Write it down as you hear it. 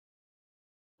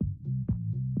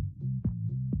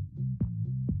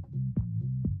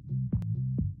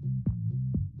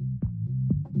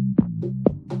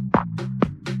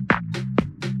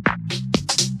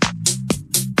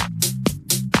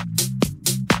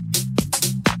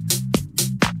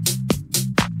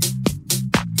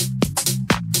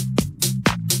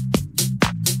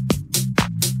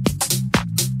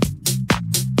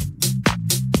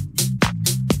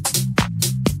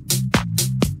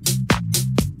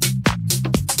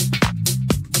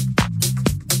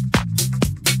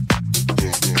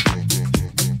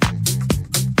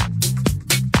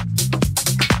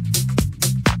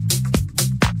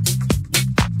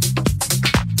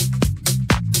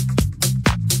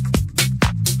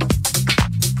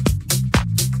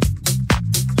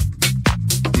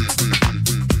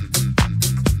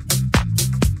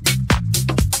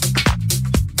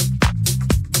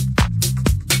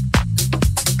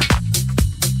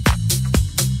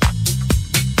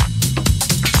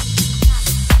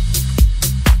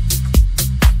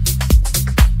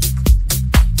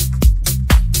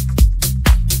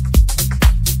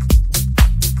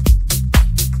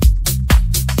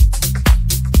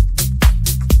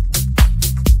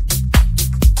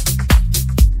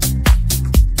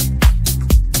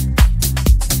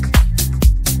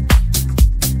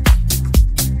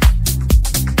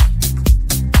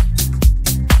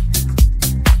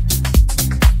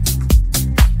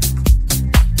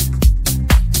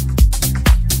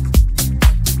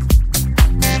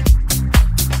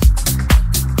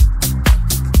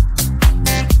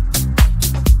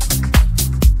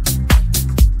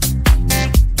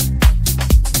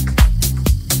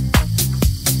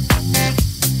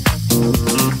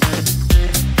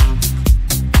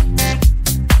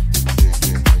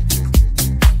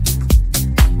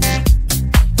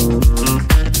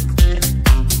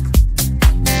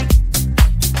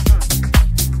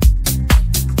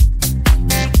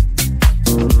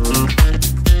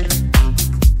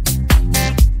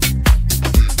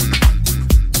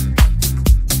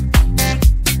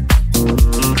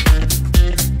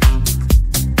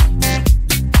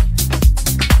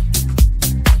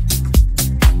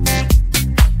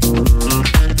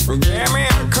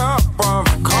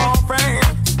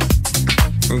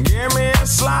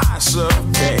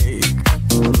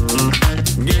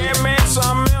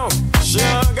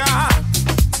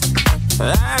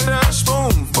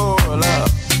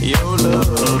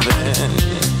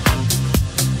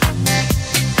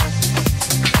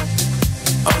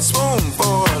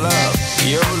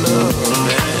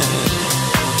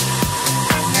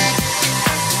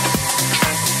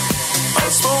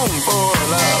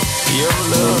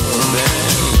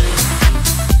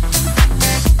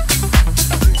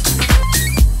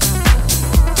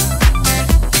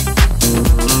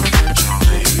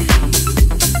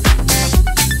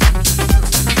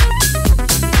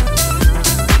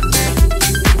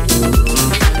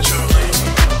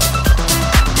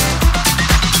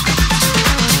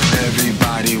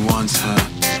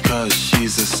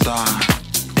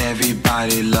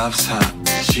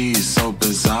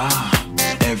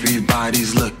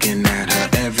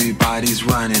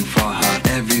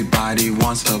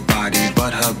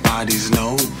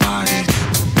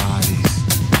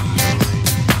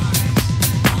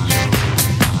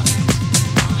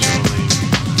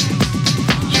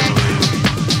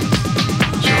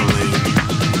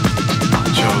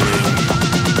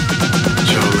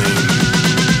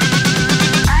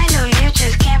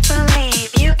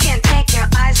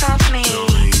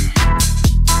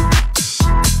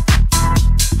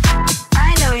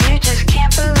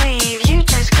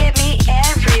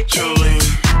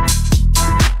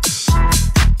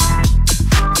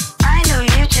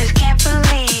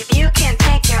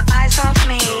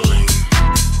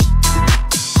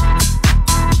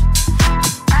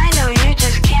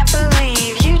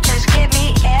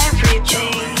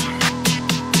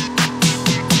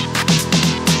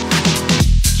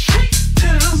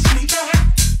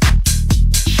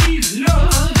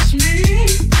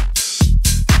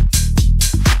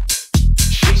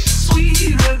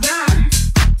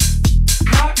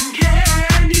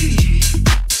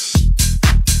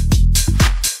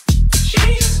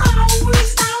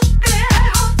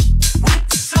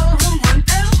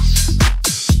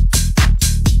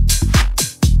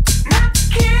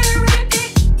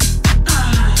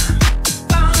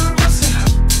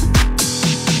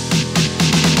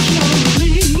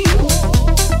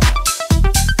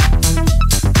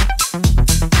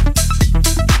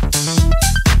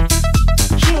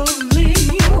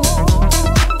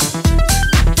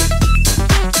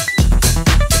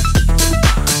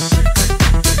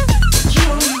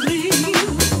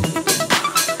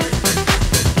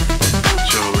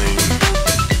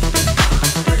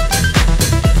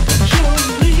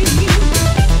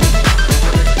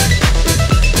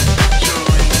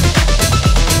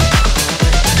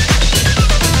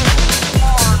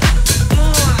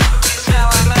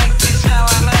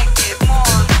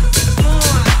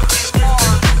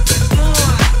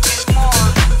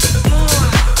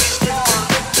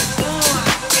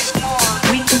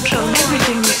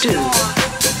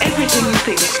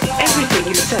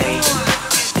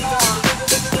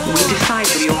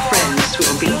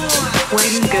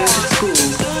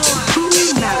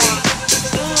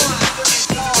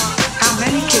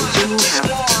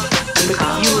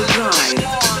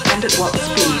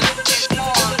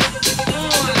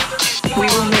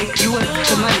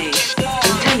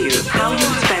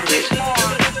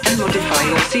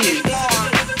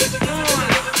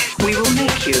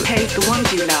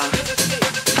ones you love,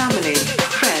 family,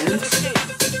 friends,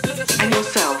 and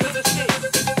yourself.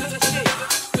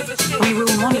 We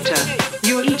will monitor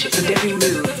your each and every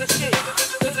move,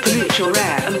 pollute your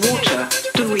air and water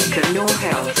to weaken your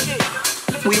health.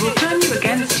 We will turn you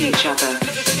against each other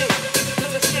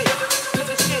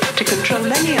to control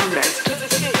any unrest.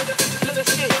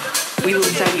 We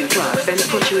will sell you drugs and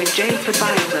put you in jail for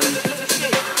buying them.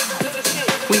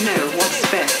 We know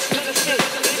what's best.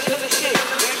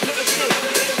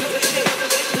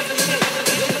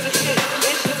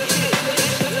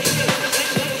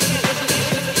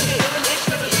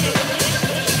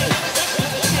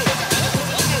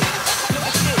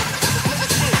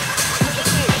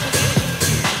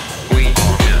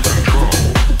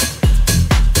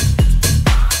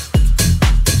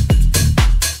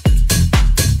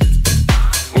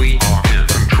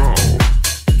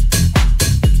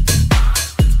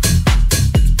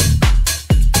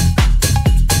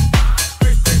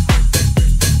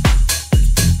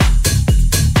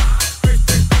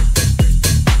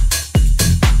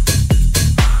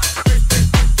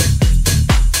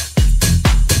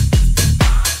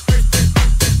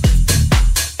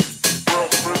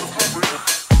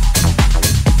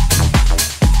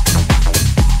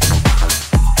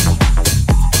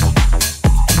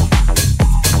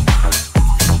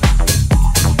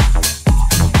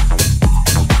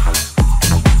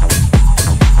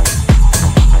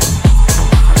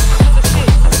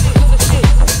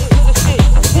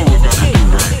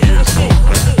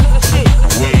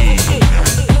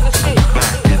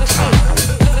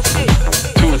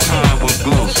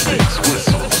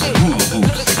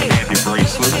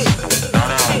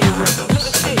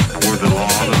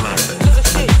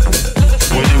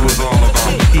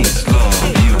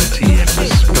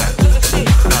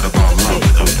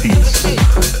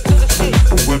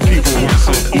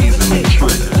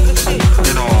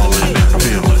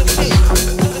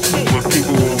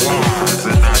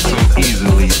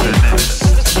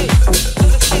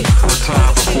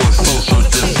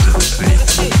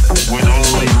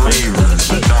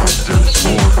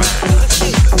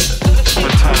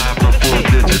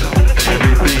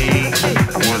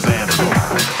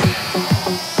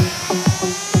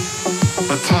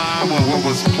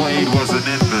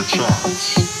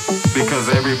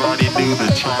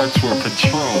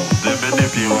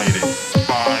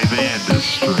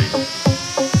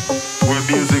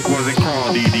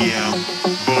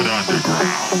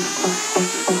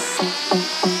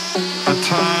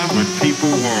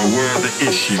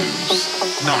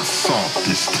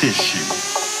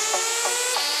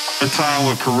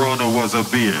 Corona was a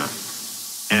beer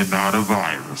and not a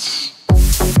virus.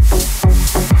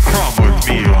 Come with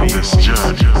me on this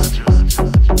journey.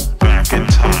 Back in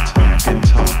time, back in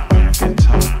time, back in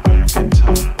time, back in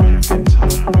time, back in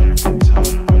time, back in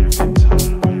time, back in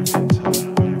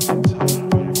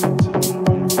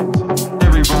time.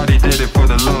 Everybody did it for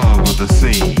the love of the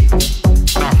scene,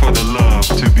 not for the love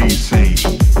to be seen.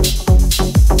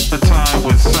 A time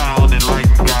when sound and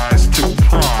lighting guys took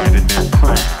pride in their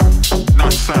craft.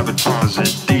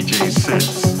 Sabotaging DJ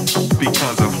sets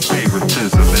because of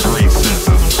favoritism and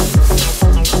racism.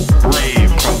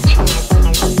 Rave culture,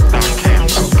 not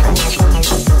cancel culture.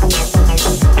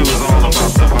 It was all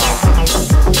about the vibe,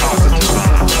 positive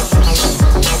vibes.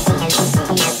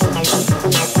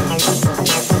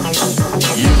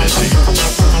 Unity,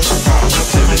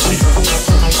 positivity.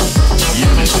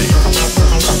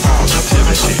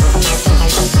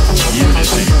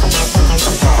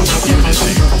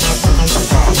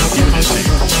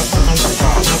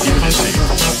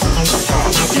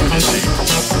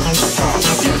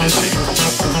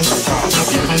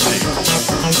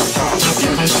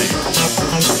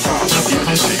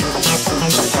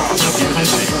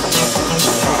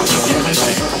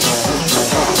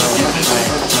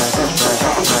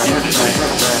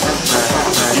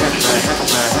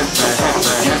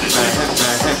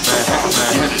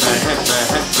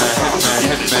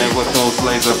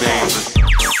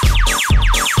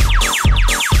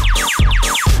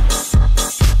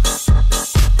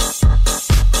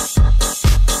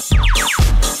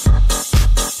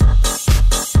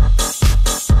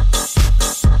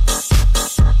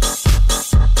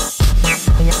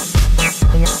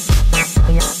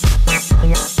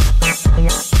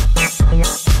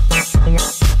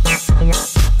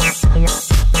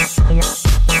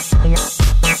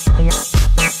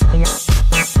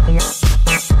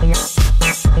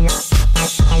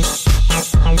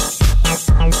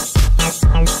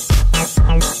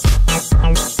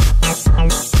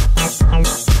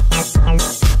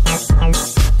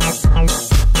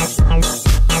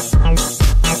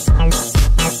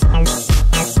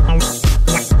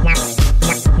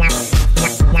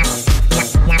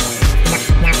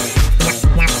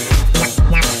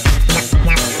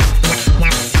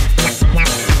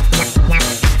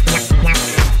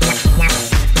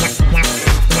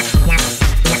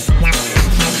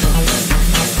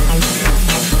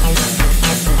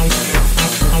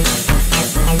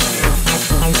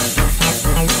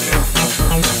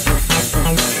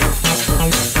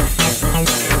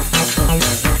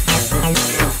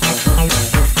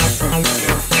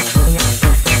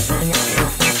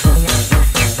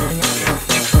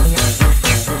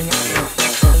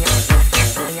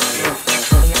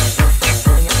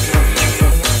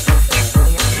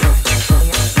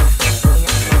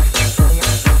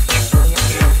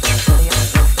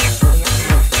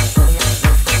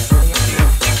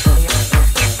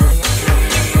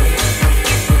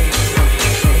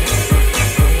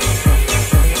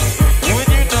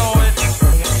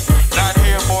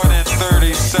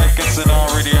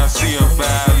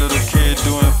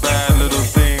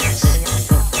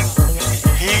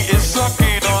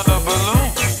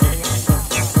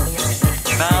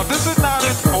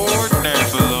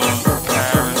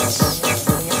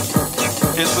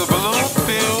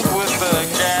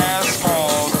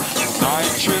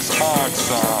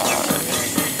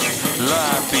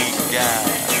 laughing gas.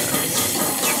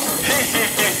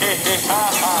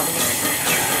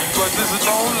 But this is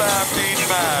no laughing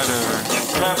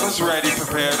matter. Cameras ready,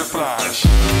 prepare to flash.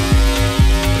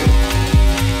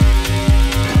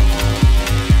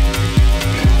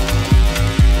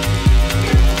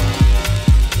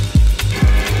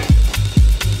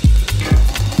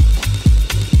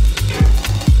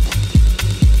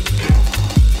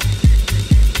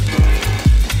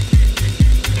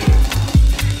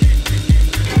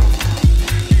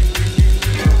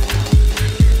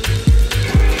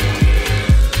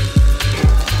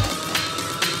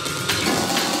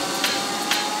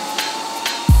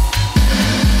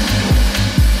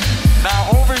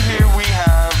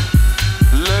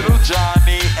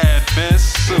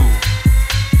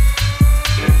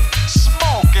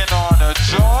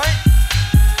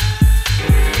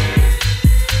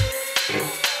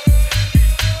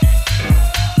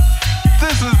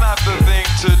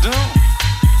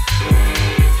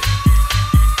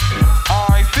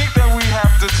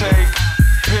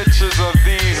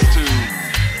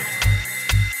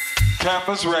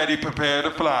 Cameras ready, prepare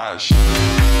to flash.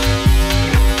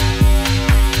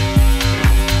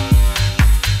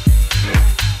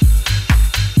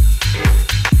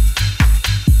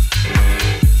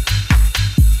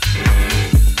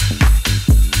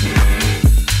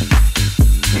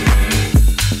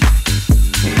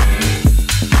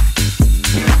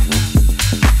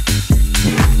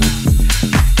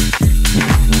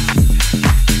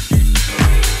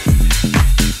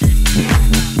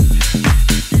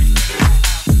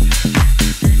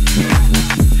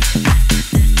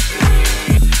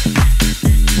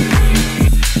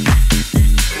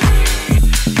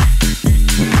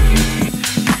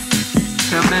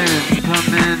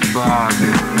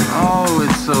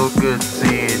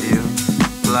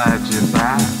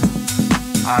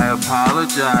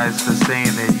 Apologize for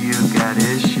saying that you got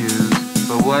issues,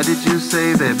 but what did you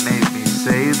say that made me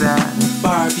say that?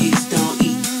 Barbies don't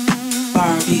eat,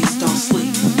 Barbies don't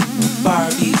sleep,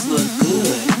 Barbies look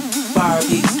good,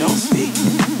 Barbies don't speak.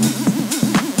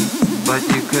 But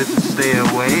you couldn't stay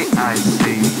away, I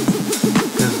see,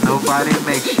 'cause nobody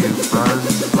makes you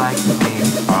buzz like me.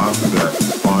 I'm that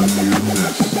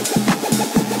ununess.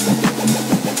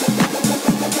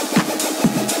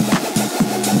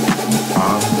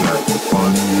 I'm that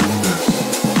ununess.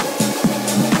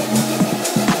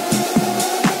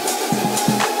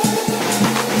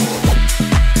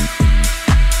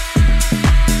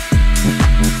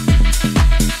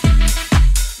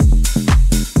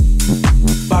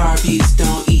 Barbies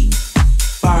don't eat,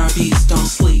 Barbies don't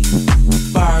sleep,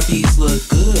 Barbies look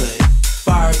good,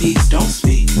 Barbies don't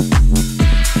speak.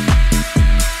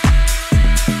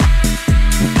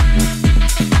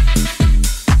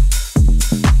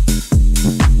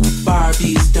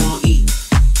 Barbies don't eat,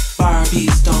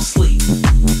 Barbies don't sleep,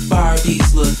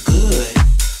 Barbies look good,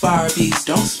 Barbies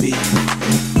don't speak.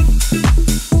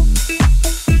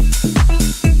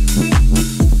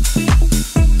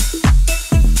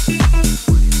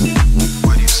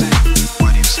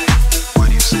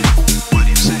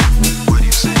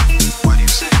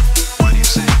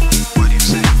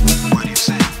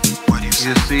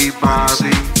 You see,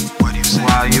 Barbie,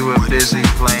 while you were busy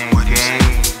playing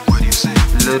games,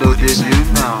 little did you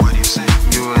know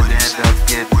you would end up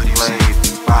getting played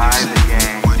by the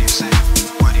game.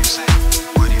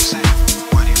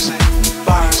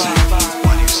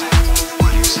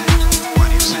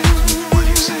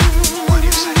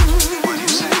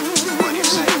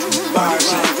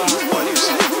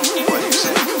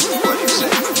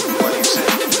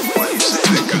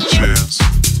 Take a chance.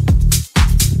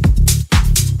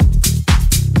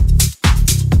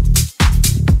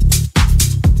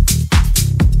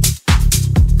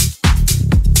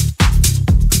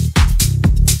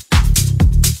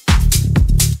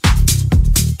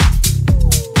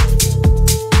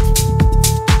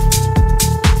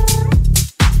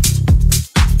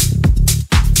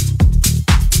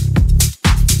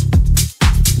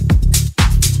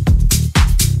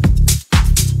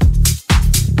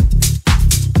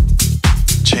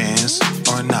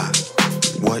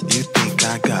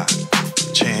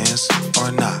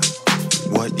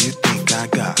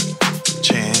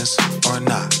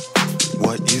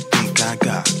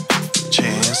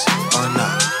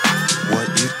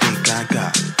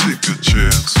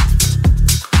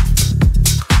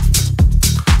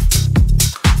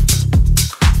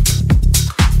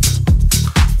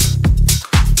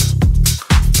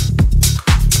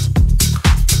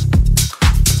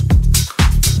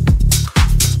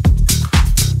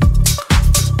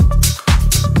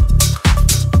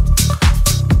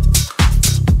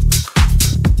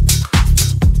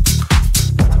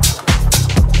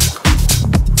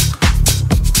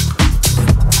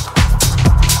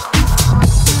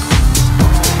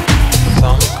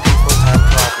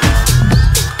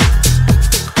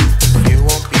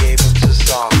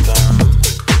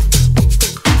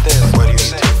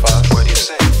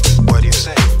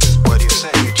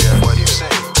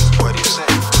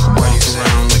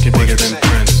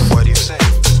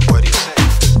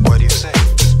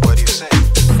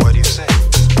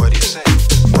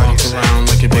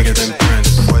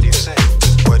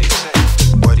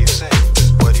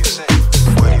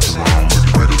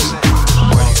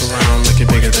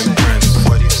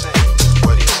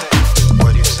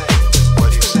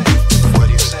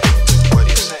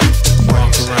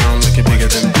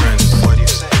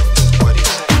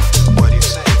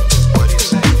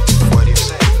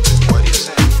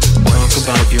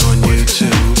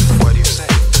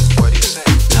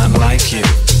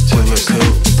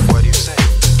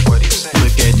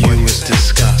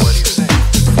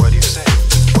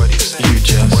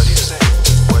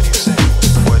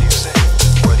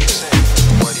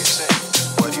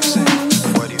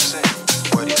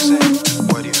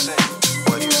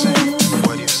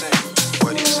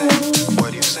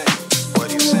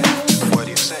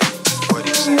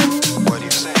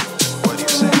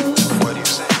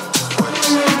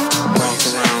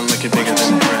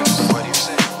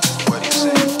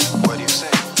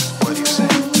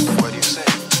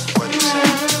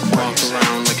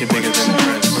 make it bigger than the